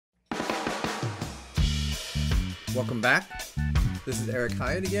Welcome back. This is Eric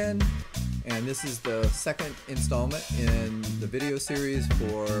Hyatt again, and this is the second installment in the video series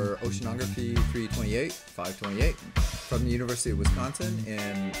for Oceanography 528 from the University of Wisconsin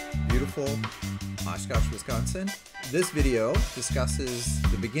in beautiful Oshkosh, Wisconsin. This video discusses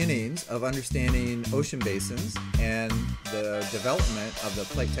the beginnings of understanding ocean basins and the development of the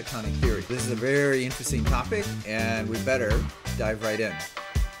plate tectonic theory. This is a very interesting topic, and we better dive right in.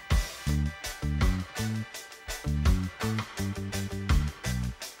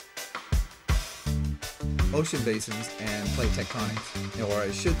 Ocean basins and plate tectonics, or I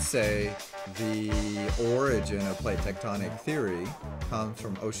should say the origin of plate tectonic theory comes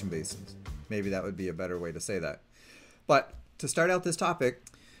from ocean basins. Maybe that would be a better way to say that. But to start out this topic,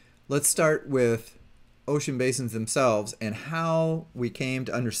 let's start with ocean basins themselves and how we came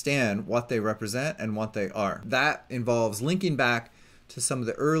to understand what they represent and what they are. That involves linking back to some of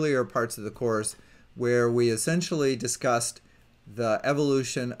the earlier parts of the course where we essentially discussed the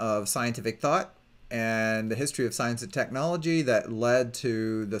evolution of scientific thought and the history of science and technology that led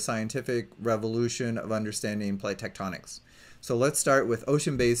to the scientific revolution of understanding plate tectonics. So let's start with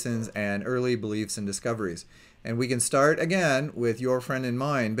ocean basins and early beliefs and discoveries. And we can start again with your friend and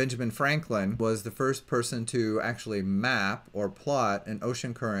mine. Benjamin Franklin was the first person to actually map or plot an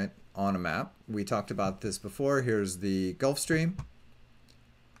ocean current on a map. We talked about this before. Here's the Gulf Stream.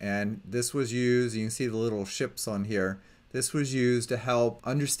 And this was used, you can see the little ships on here. This was used to help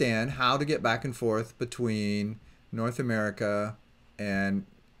understand how to get back and forth between North America and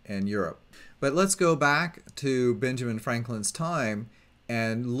Europe. But let's go back to Benjamin Franklin's time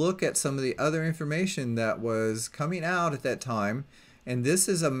and look at some of the other information that was coming out at that time. And this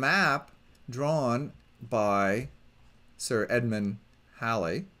is a map drawn by Sir Edmund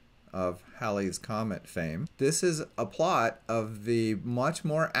Halley of Halley's Comet fame. This is a plot of the much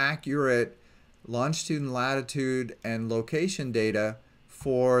more accurate longitude and latitude and location data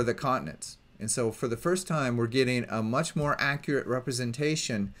for the continents. And so for the first time, we're getting a much more accurate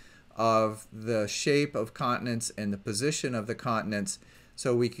representation of the shape of continents and the position of the continents.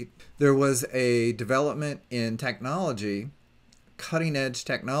 So there was a development in technology, cutting edge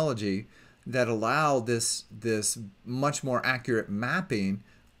technology, that allowed this much more accurate mapping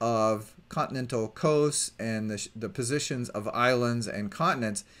of continental coasts and the positions of islands and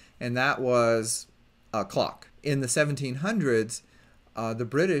continents. And that was a clock. In the 1700s, the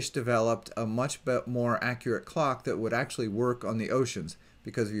British developed a much more accurate clock that would actually work on the oceans.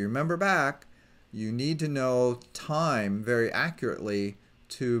 Because if you remember back, you need to know time very accurately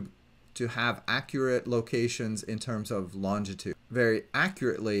to have accurate locations in terms of longitude. Very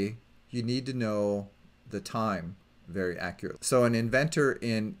accurately, you need to know the time very accurately. So an inventor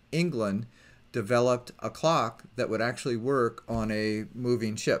in England developed a clock that would actually work on a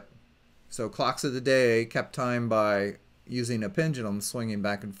moving ship. So clocks of the day kept time by using a pendulum swinging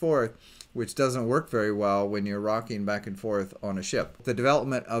back and forth, which doesn't work very well when you're rocking back and forth on a ship. The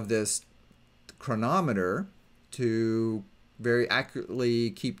development of this chronometer to very accurately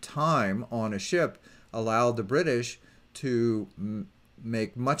keep time on a ship allowed the British to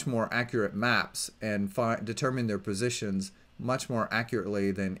make much more accurate maps and determine their positions much more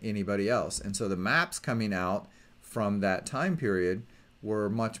accurately than anybody else. And so the maps coming out from that time period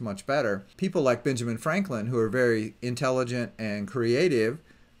were much, much better. People like Benjamin Franklin, who are very intelligent and creative,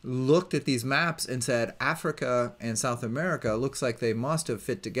 looked at these maps and said, Africa and South America looks like they must have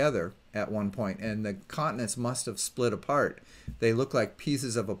fit together at one point, and the continents must have split apart. They look like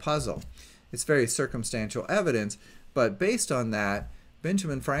pieces of a puzzle. It's very circumstantial evidence, but based on that,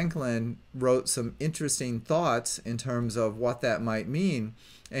 Benjamin Franklin wrote some interesting thoughts in terms of what that might mean,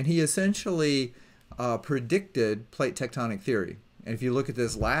 and he essentially predicted plate tectonic theory. And if you look at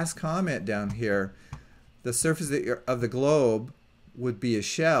this last comment down here, the surface of the globe would be a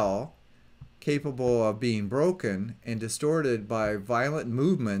shell capable of being broken and distorted by violent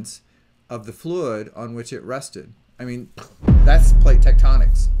movements of the fluid on which it rested. I mean, that's plate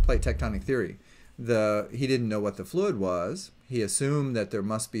tectonics, plate tectonic theory. He didn't know what the fluid was. He assumed that there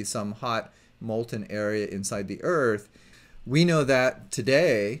must be some hot molten area inside the Earth. We know that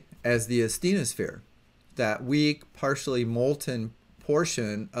today as the asthenosphere, that weak, partially molten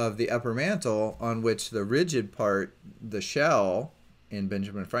portion of the upper mantle on which the rigid part, the shell, in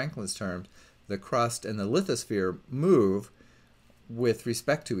Benjamin Franklin's terms, the crust and the lithosphere move with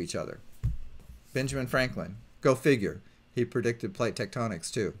respect to each other. Benjamin Franklin, go figure, he predicted plate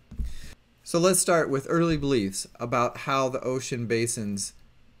tectonics too. So let's start with early beliefs about how the ocean basins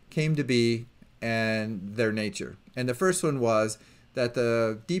came to be and their nature. And the first one was that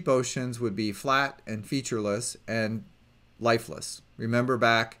the deep oceans would be flat and featureless and lifeless. Remember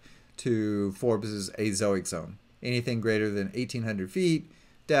back to Forbes's Azoic zone. anything greater than 1,800 feet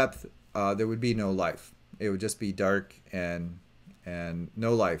depth, there would be no life. It would just be dark and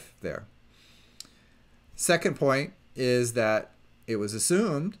no life there. Second point is that it was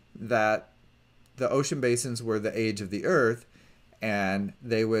assumed that the ocean basins were the age of the Earth, and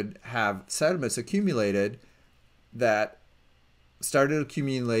they would have sediments accumulated that started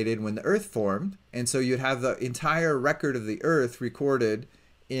accumulated when the Earth formed, and so you'd have the entire record of the Earth recorded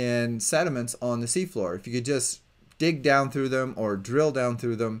in sediments on the seafloor. If you could just dig down through them or drill down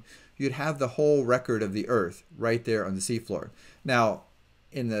through them, you'd have the whole record of the Earth right there on the seafloor. Now,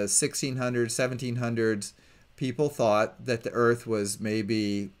 in the 1600s, 1700s, people thought that the Earth was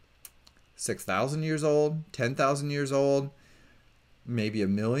maybe 6,000 years old, 10,000 years old, maybe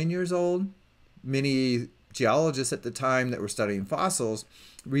 1,000,000 years old. Many geologists at the time that were studying fossils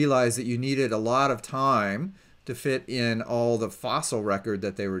realized that you needed a lot of time to fit in all the fossil record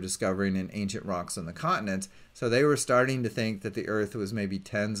that they were discovering in ancient rocks on the continents. So they were starting to think that the Earth was maybe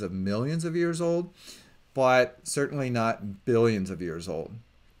tens of millions of years old, but certainly not billions of years old.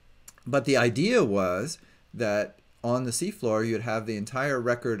 But the idea was that on the seafloor, you'd have the entire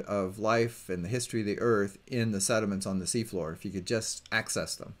record of life and the history of the Earth in the sediments on the seafloor, if you could just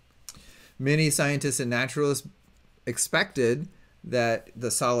access them. Many scientists and naturalists expected that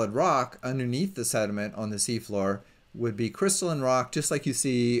the solid rock underneath the sediment on the seafloor would be crystalline rock, just like you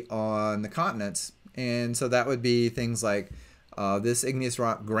see on the continents. And so that would be things like this igneous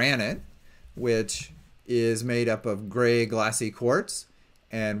rock granite, which is made up of gray glassy quartz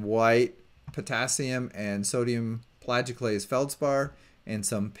and white potassium and sodium plagioclase feldspar and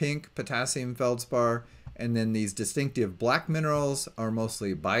some pink potassium feldspar. And then these distinctive black minerals are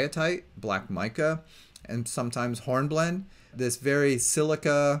mostly biotite, black mica, and sometimes hornblende. This very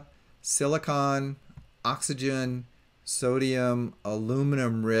silicon, oxygen, sodium,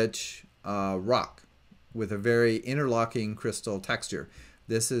 aluminum-rich rock with a very interlocking crystal texture.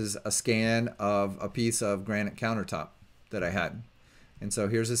 This is a scan of a piece of granite countertop that I had. And so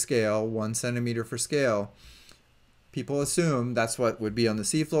here's a scale, 1 centimeter for scale. People assume that's what would be on the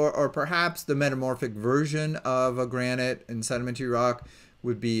seafloor, or perhaps the metamorphic version of a granite and sedimentary rock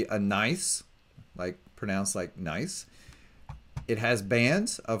would be a gneiss, like pronounced like nice. It has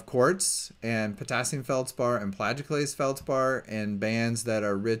bands of quartz and potassium feldspar and plagioclase feldspar, and bands that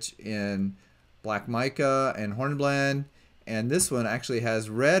are rich in black mica and hornblende. And this one actually has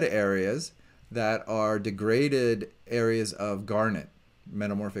red areas that are degraded areas of garnet,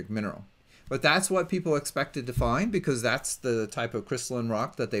 metamorphic mineral. But that's what people expected to find, because that's the type of crystalline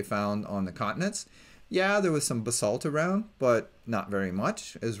rock that they found on the continents. Yeah, there was some basalt around, but not very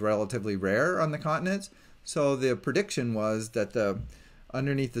much. It's relatively rare on the continents. So the prediction was that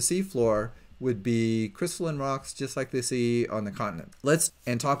underneath the seafloor would be crystalline rocks just like they see on the continent. Let's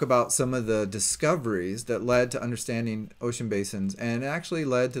talk about some of the discoveries that led to understanding ocean basins and actually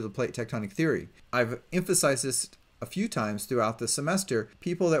led to the plate tectonic theory. I've emphasized this a few times throughout the semester.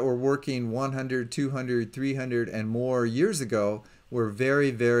 People that were working 100, 200, 300 and more years ago were very,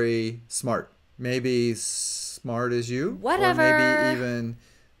 very smart. Maybe smart as you. Whatever. Or maybe even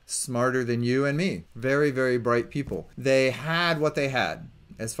smarter than you and me. Very, very bright people. They had what they had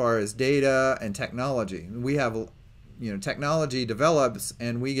as far as data and technology. We have, technology develops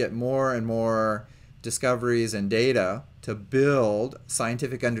and we get more and more discoveries and data to build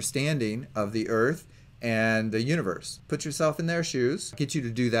scientific understanding of the Earth and the universe. Put yourself in their shoes. Get you to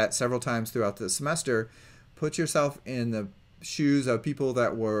do that several times throughout the semester. Put yourself in the shoes of people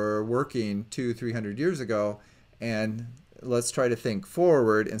that were working 200-300 years ago, and let's try to think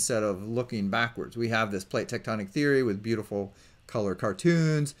forward instead of looking backwards. We have this plate tectonic theory with beautiful color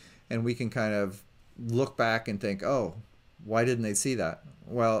cartoons, and we can kind of look back and think, oh, why didn't they see that?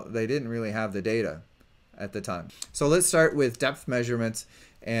 Well, they didn't really have the data at the time. So let's start with depth measurements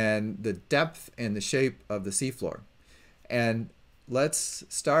and the depth and the shape of the seafloor. And let's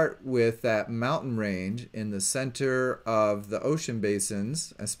start with that mountain range in the center of the ocean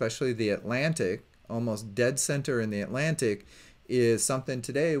basins, especially the Atlantic. Almost dead center in the Atlantic is something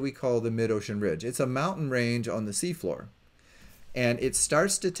today we call the mid-ocean ridge. It's a mountain range on the seafloor. And it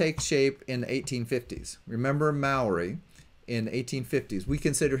starts to take shape in the 1850s. Remember Maori in the 1850s. We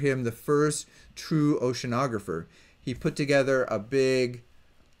consider him the first true oceanographer. He put together a big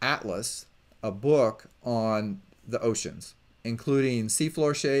atlas, a book on the oceans, including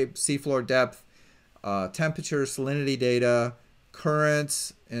seafloor shape, seafloor depth, temperature, salinity data,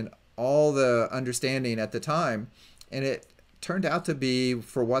 currents, and all the understanding at the time. And it turned out to be,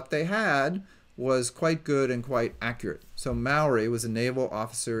 for what they had, was quite good and quite accurate. So Maori was a naval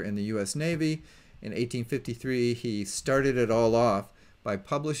officer in the U.S. Navy. In 1853, he started it all off by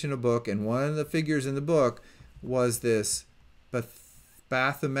publishing a book, and one of the figures in the book was this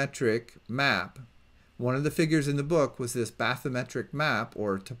bathymetric map. One of the figures in the book was this bathymetric map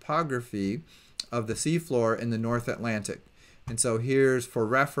or topography of the seafloor in the North Atlantic. And so here's, for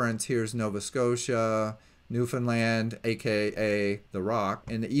reference, here's Nova Scotia, Newfoundland, aka the Rock.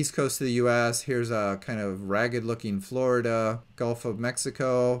 In the east coast of the US, here's a kind of ragged looking Florida, Gulf of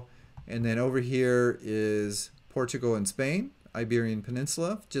Mexico. And then over here is Portugal and Spain, Iberian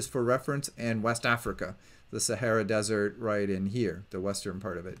Peninsula, just for reference, and West Africa, the Sahara Desert right in here, the western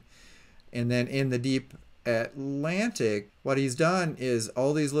part of it. And then in the deep Atlantic, what he's done is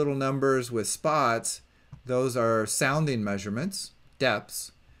all these little numbers with spots, those are sounding measurements,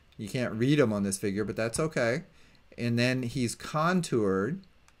 depths. You can't read them on this figure, but that's okay. And then he's contoured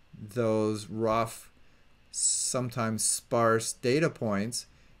those rough, sometimes sparse data points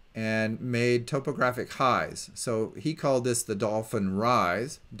and made topographic highs. So he called this the dolphin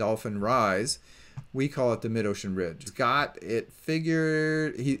rise. We call it the mid-ocean ridge. He's got it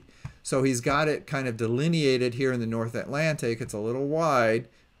figured, so he's got it kind of delineated here in the North Atlantic. It's a little wide,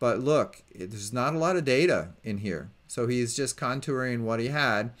 but look, there's not a lot of data in here. So he's just contouring what he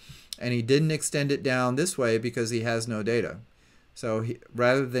had, and he didn't extend it down this way because he has no data. So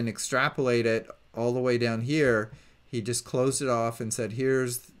rather than extrapolate it all the way down here, he just closed it off and said,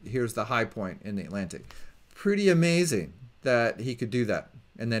 here's the high point in the Atlantic. Pretty amazing that he could do that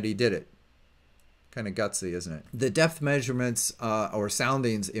and that he did it. Kind of gutsy, isn't it? The depth measurements or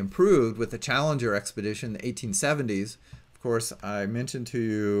soundings improved with the Challenger expedition in the 1870s. Of course, I mentioned to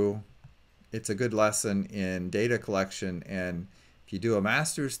you, it's a good lesson in data collection, and if you do a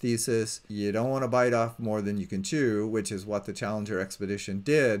master's thesis, you don't want to bite off more than you can chew, which is what the Challenger expedition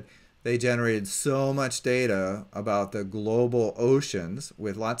did. They generated so much data about the global oceans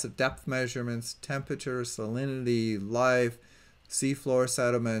with lots of depth measurements, temperature, salinity, life, seafloor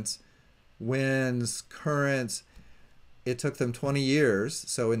sediments, winds, currents. It took them 20 years.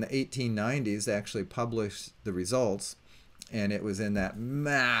 So in the 1890s, they actually published the results. And it was in that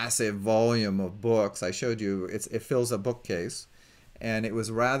massive volume of books. I showed you, it fills a bookcase. And it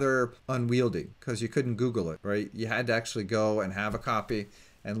was rather unwieldy because you couldn't Google it, right? You had to actually go and have a copy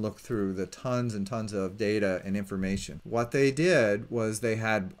and look through the tons and tons of data and information. What they did was they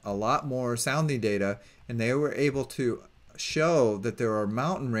had a lot more sounding data, and they were able to show that there are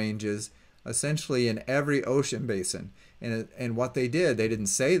mountain ranges essentially in every ocean basin. And what they did, they didn't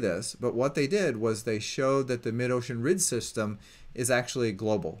say this, but what they did was they showed that the mid-ocean ridge system is actually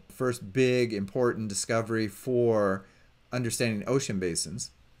global. First big important discovery for understanding ocean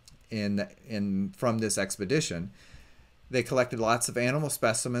basins from this expedition. They collected lots of animal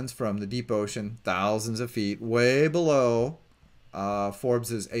specimens from the deep ocean, thousands of feet, way below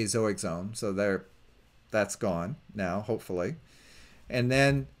Forbes's Azoic zone. So that's gone now, hopefully. And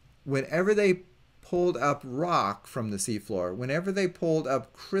then whenever they pulled up rock from the seafloor, whenever they pulled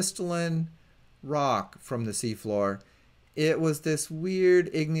up crystalline rock from the seafloor, it was this weird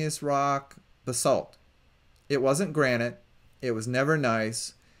igneous rock, basalt. It wasn't granite. It was never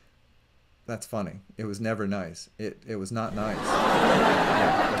nice. That's funny. It was never nice. It was not nice.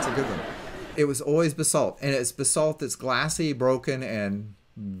 Yeah, that's a good one. It was always basalt. And it's basalt that's glassy, broken, and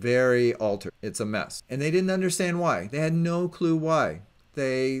very altered. It's a mess. And they didn't understand why. They had no clue why.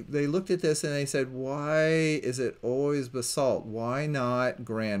 They looked at this and they said, why is it always basalt? Why not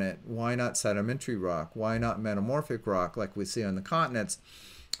granite? Why not sedimentary rock? Why not metamorphic rock like we see on the continents?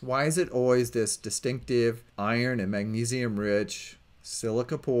 Why is it always this distinctive iron and magnesium rich,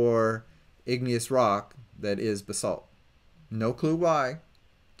 silica poor, igneous rock that is basalt? No clue why.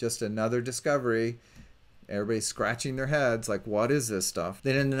 Just another discovery. Everybody's scratching their heads like, what is this stuff?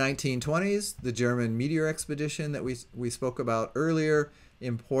 Then in the 1920s, the German meteor expedition that we spoke about earlier,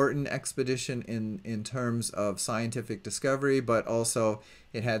 important expedition in terms of scientific discovery, but also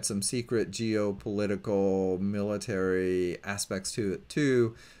it had some secret geopolitical, military aspects to it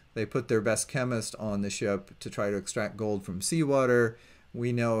too. They put their best chemist on the ship to try to extract gold from seawater.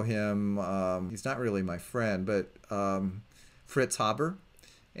 We know him, he's not really my friend, but Fritz Haber.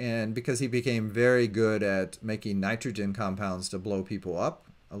 And because he became very good at making nitrogen compounds to blow people up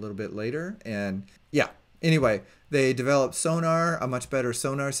a little bit later. And yeah, anyway, they developed sonar, a much better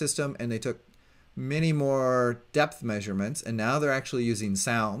sonar system, and they took many more depth measurements. And now they're actually using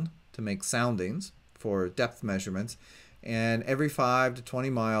sound to make soundings for depth measurements. And every 5 to 20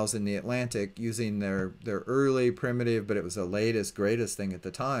 miles in the Atlantic, using their early primitive, but it was the latest, greatest thing at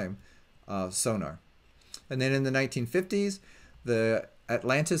the time, sonar. And then in the 1950s, the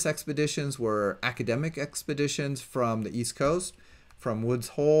Atlantis expeditions were academic expeditions from the East Coast, from Woods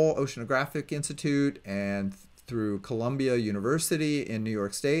Hole Oceanographic Institute and through Columbia University in New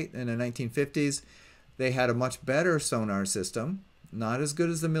York State in the 1950s. They had a much better sonar system, not as good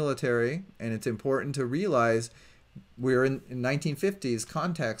as the military, and it's important to realize we're in 1950s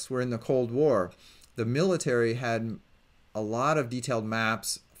context, we're in the Cold War. The military had a lot of detailed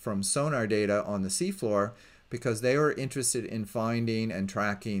maps from sonar data on the seafloor because they were interested in finding and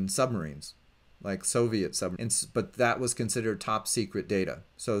tracking submarines, like Soviet submarines, but that was considered top secret data.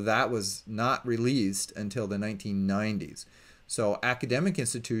 So that was not released until the 1990s. So academic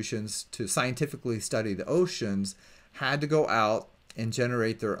institutions to scientifically study the oceans had to go out and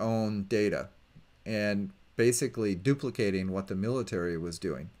generate their own data, and basically duplicating what the military was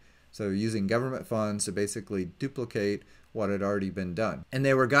doing. So using government funds to basically duplicate what had already been done. And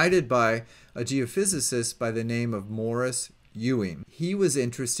they were guided by a geophysicist by the name of Morris Ewing. He was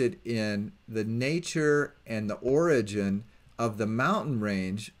interested in the nature and the origin of the mountain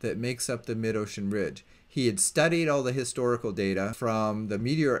range that makes up the mid-ocean ridge. He had studied all the historical data from the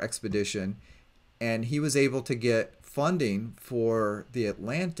meteor expedition, and he was able to get funding for the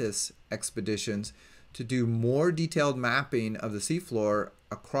Atlantis expeditions to do more detailed mapping of the seafloor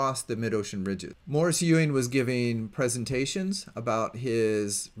across the mid-ocean ridges. Morris Ewing was giving presentations about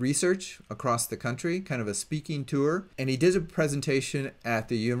his research across the country, kind of a speaking tour, and he did a presentation at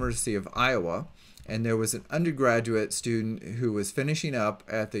the University of Iowa, and there was an undergraduate student who was finishing up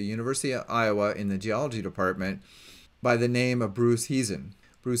at the University of Iowa in the geology department by the name of Bruce Heason.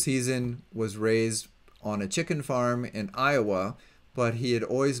 Bruce Heason was raised on a chicken farm in Iowa, but he had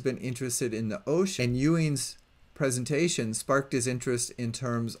always been interested in the ocean. And Ewing's presentation sparked his interest in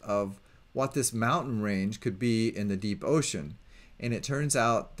terms of what this mountain range could be in the deep ocean. And it turns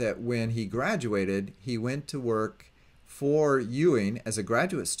out that when he graduated, he went to work for Ewing as a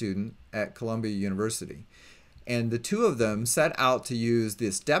graduate student at Columbia University. And the two of them set out to use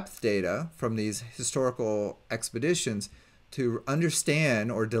this depth data from these historical expeditions to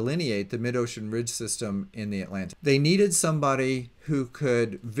understand or delineate the mid-ocean ridge system in the Atlantic. They needed somebody who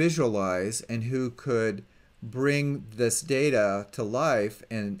could visualize and who could bring this data to life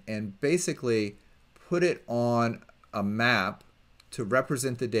and basically put it on a map to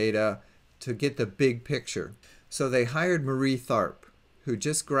represent the data, to get the big picture. So they hired Marie Tharp, who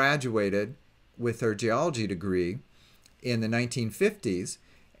just graduated with her geology degree in the 1950s,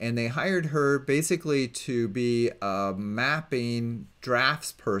 and they hired her basically to be a mapping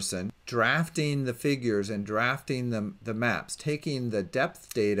drafts person, drafting the figures and drafting the maps, taking the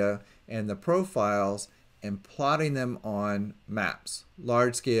depth data and the profiles and plotting them on maps,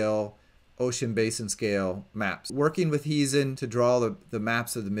 large scale, ocean basin scale maps. Working with Heason to draw the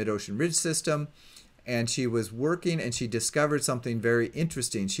maps of the mid-ocean ridge system, and she was working and she discovered something very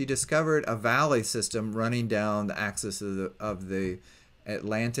interesting. She discovered a valley system running down the axis of the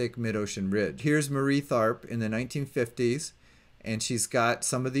Atlantic mid-ocean ridge. Here's Marie Tharp in the 1950s, and she's got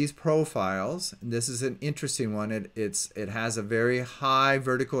some of these profiles. And this is an interesting one. It has a very high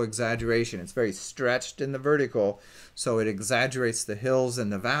vertical exaggeration. It's very stretched in the vertical, so it exaggerates the hills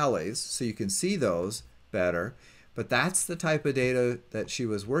and the valleys, so you can see those better. But that's the type of data that she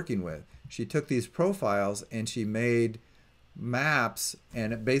was working with. She took these profiles and she made maps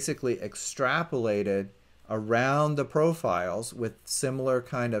and it basically extrapolated around the profiles with similar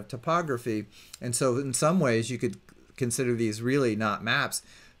kind of topography. And so in some ways you could consider these really not maps.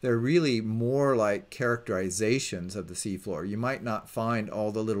 They're really more like characterizations of the seafloor. You might not find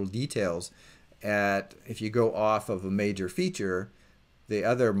all the little details if you go off of a major feature. The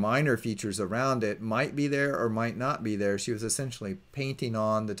other minor features around it might be there or might not be there. She was essentially painting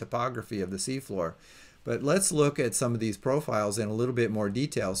on the topography of the seafloor. But let's look at some of these profiles in a little bit more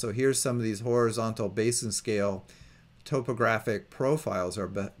detail. So here's some of these horizontal basin scale topographic profiles or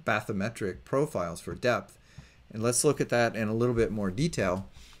bathymetric profiles for depth. And let's look at that in a little bit more detail.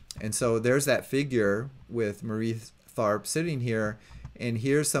 And so there's that figure with Marie Tharp sitting here, and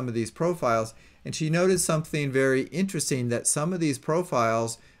here's some of these profiles. And she noticed something very interesting, that some of these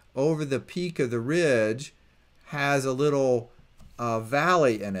profiles over the peak of the ridge has a little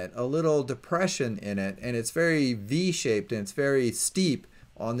valley in it, a little depression in it, and it's very V-shaped and it's very steep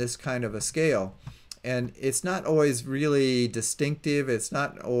on this kind of a scale. And it's not always really distinctive, it's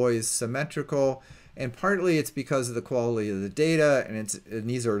not always symmetrical, and partly it's because of the quality of the data, and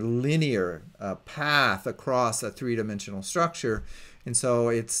these are linear path across a three-dimensional structure, and so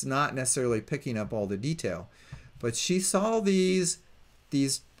it's not necessarily picking up all the detail. But she saw these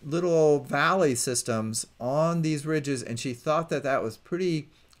little valley systems on these ridges, and she thought that that was pretty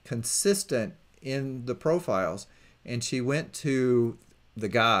consistent in the profiles. And she went to the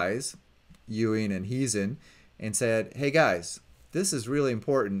guys, Ewing and Heason, and said, hey guys, this is really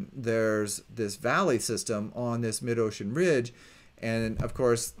important. There's this valley system on this mid-ocean ridge, And of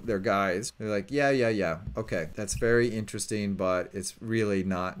course, they're guys. They're like, yeah, yeah, yeah. Okay, that's very interesting, but it's really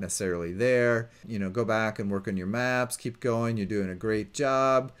not necessarily there. You know, go back and work on your maps, keep going. You're doing a great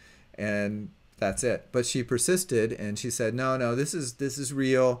job. And that's it. But she persisted and she said, no, no, this is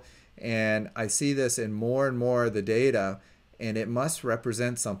real. And I see this in more and more of the data, and it must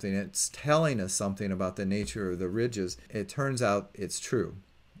represent something. It's telling us something about the nature of the ridges. It turns out it's true.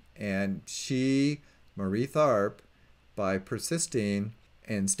 And she, Marie Tharp, by persisting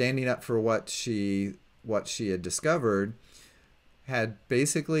and standing up for what she had discovered, had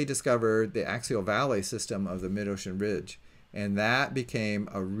basically discovered the axial valley system of the mid-ocean ridge. And that became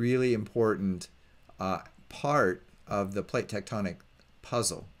a really important part of the plate tectonic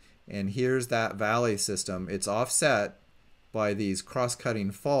puzzle. And here's that valley system. It's offset by these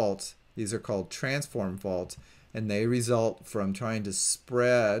cross-cutting faults. These are called transform faults, and they result from trying to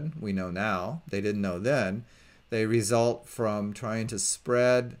spread, we know now, they didn't know then, they result from trying to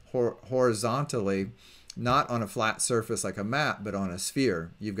spread horizontally, not on a flat surface like a map, but on a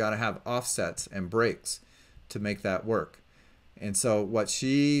sphere. You've got to have offsets and breaks to make that work. And so what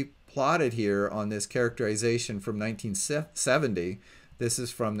she plotted here on this characterization from 1970, this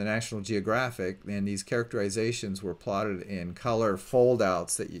is from the National Geographic, and these characterizations were plotted in color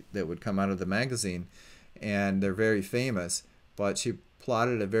foldouts that would come out of the magazine, and they're very famous. But she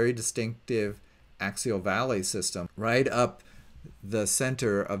plotted a very distinctive axial valley system right up the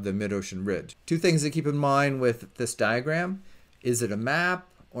center of the mid-ocean ridge. Two things to keep in mind with this diagram. Is it a map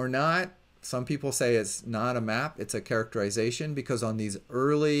or not? Some people say it's not a map, it's a characterization, because on these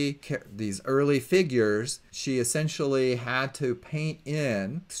early figures, she essentially had to paint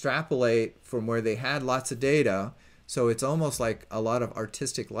in, extrapolate from where they had lots of data. So it's almost like a lot of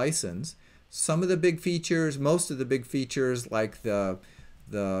artistic license. Some of the big features, most of the big features, like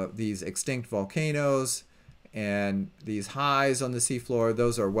these extinct volcanoes and these highs on the seafloor,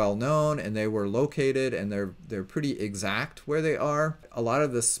 those are well known, and they were located, and they're pretty exact where they are. A lot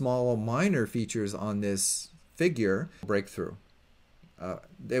of the small minor features on this figure break through.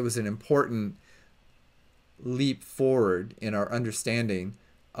 It was an important leap forward in our understanding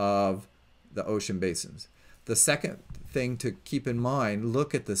of the ocean basins. The second thing to keep in mind,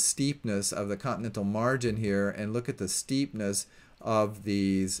 look at the steepness of the continental margin here, and look at the steepness of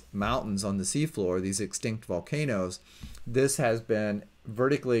these mountains on the seafloor, these extinct volcanoes. This has been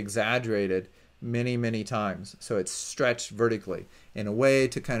vertically exaggerated many, many times. So it's stretched vertically. In a way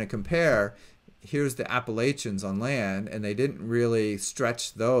to kind of compare, here's the Appalachians on land, and they didn't really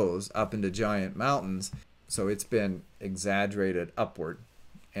stretch those up into giant mountains. So it's been exaggerated upward.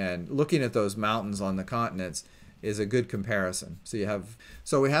 And looking at those mountains on the continents is a good comparison.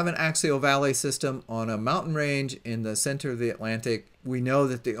 So we have an axial valley system on a mountain range in the center of the Atlantic. We know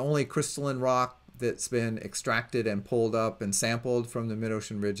that the only crystalline rock that's been extracted and pulled up and sampled from the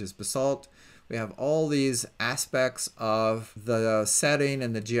mid-ocean ridge is basalt. We have all these aspects of the setting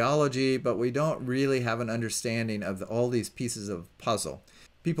and the geology, but we don't really have an understanding of all these pieces of puzzle.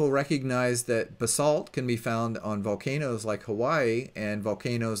 People recognize that basalt can be found on volcanoes like Hawaii and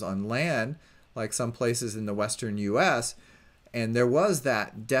volcanoes on land like some places in the western US, and there was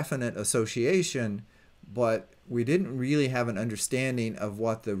that definite association, but we didn't really have an understanding of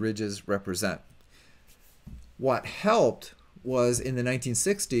what the ridges represent. What helped was in the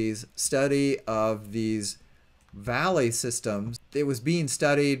 1960s study of these valley systems. It was being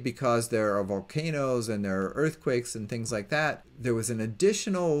studied because there are volcanoes and there are earthquakes and things like that. There was an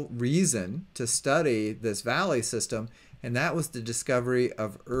additional reason to study this valley system, and that was the discovery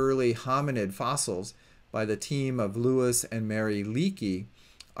of early hominid fossils by the team of Lewis and Mary Leakey,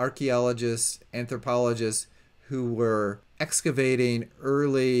 archaeologists, anthropologists who were excavating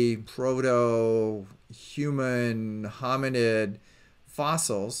early proto-human hominid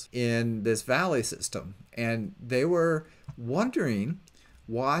fossils in this valley system. And they were wondering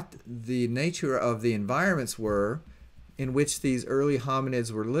what the nature of the environments were in which these early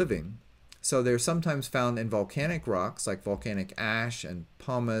hominids were living. So they're sometimes found in volcanic rocks like volcanic ash and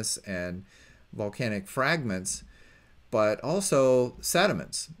pumice and volcanic fragments, but also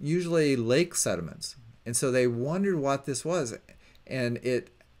sediments, usually lake sediments. And so they wondered what this was, and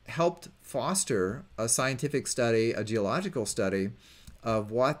it helped foster a scientific study, a geological study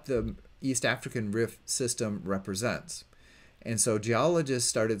of what the East African Rift system represents. And so geologists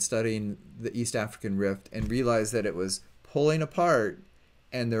started studying the East African Rift and realized that it was pulling apart,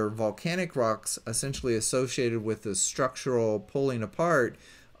 and there are volcanic rocks essentially associated with the structural pulling apart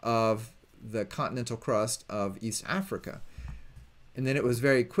of the continental crust of East Africa. And then it was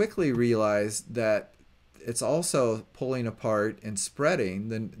very quickly realized that it's also pulling apart and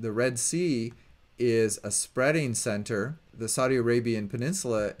spreading. The Red Sea is a spreading center the Saudi Arabian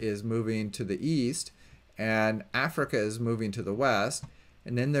Peninsula is moving to the east, and Africa is moving to the west.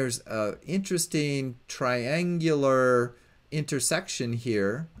 And then there's an interesting triangular intersection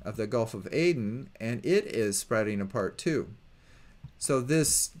here of the Gulf of Aden, and it is spreading apart too. So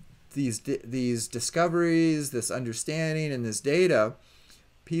these discoveries, this understanding, and this data,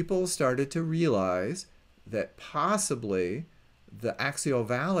 people started to realize that possibly the axial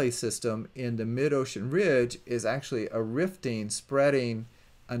valley system in the mid-ocean ridge is actually a rifting, spreading,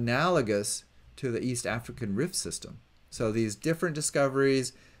 analogous to the East African rift system. So these different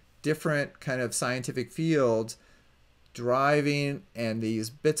discoveries, different kind of scientific fields driving, and these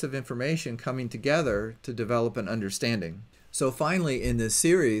bits of information coming together to develop an understanding. So finally, in this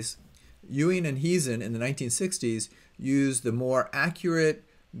series, Ewing and Heezen in the 1960s used the more accurate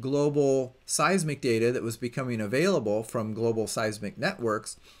global seismic data that was becoming available from global seismic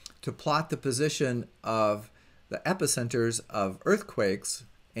networks to plot the position of the epicenters of earthquakes.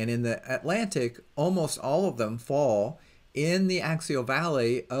 And in the Atlantic, almost all of them fall in the axial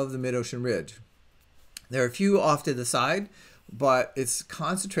valley of the mid-ocean ridge. There are a few off to the side, but it's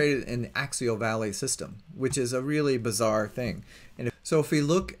concentrated in the axial valley system, which is a really bizarre thing. And so if we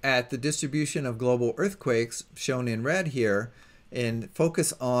look at the distribution of global earthquakes, shown in red here, and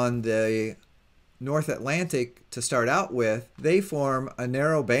focus on the North Atlantic to start out with, they form a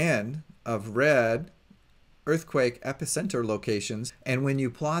narrow band of red earthquake epicenter locations. And when you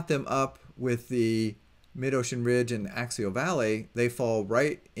plot them up with the mid-ocean ridge and axial valley, they fall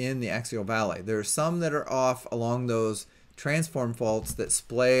right in the axial valley. There are some that are off along those transform faults that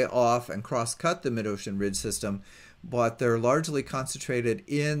splay off and cross-cut the mid-ocean ridge system, but they're largely concentrated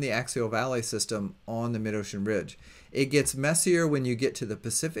in the axial valley system on the mid-ocean ridge. It gets messier when you get to the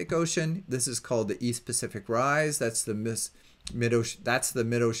Pacific Ocean. This is called the East Pacific Rise. That's the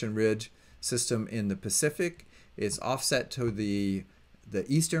mid-ocean ridge system in the Pacific. It's offset to the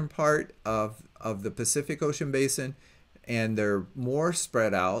eastern part of the Pacific Ocean basin, and they're more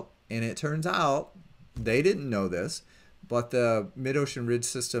spread out. And it turns out, they didn't know this, but the mid-ocean ridge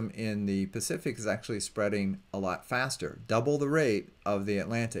system in the Pacific is actually spreading a lot faster, double the rate of the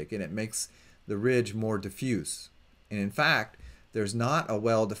Atlantic, and it makes the ridge more diffuse. And in fact, there's not a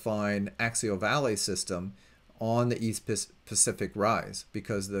well-defined axial valley system on the East Pacific Rise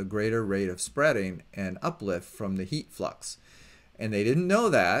because of the greater rate of spreading and uplift from the heat flux. And they didn't know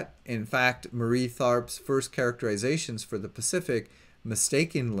that. In fact, Marie Tharp's first characterizations for the Pacific,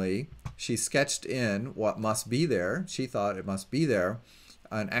 mistakenly, she sketched in what must be there. She thought it must be there,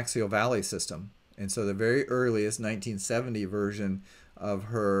 an axial valley system. And so the very earliest 1970 version of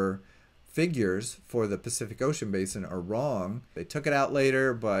her figures for the Pacific Ocean basin are wrong. They took it out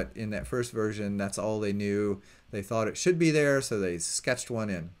later, but in that first version, that's all they knew. They thought it should be there, so they sketched one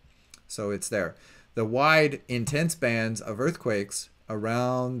in. So it's there. The wide, intense bands of earthquakes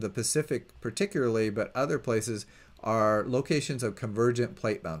around the Pacific particularly, but other places, are locations of convergent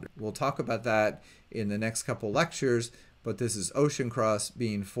plate boundary. We'll talk about that in the next couple lectures, but this is ocean crust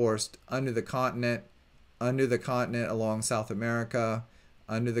being forced under the continent along South America,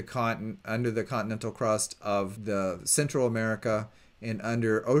 under the continental crust of the Central America, and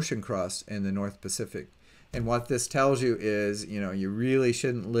under ocean crust in the North Pacific. And what this tells you is, you really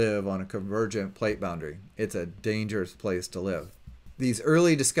shouldn't live on a convergent plate boundary. It's a dangerous place to live. These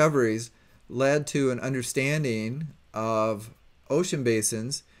early discoveries led to an understanding of ocean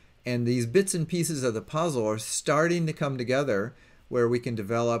basins, and these bits and pieces of the puzzle are starting to come together where we can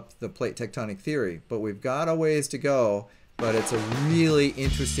develop the plate tectonic theory. But we've got a ways to go, but it's a really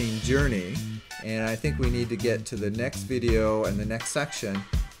interesting journey, and I think we need to get to the next video and the next section,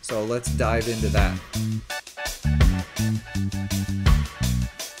 so let's dive into that.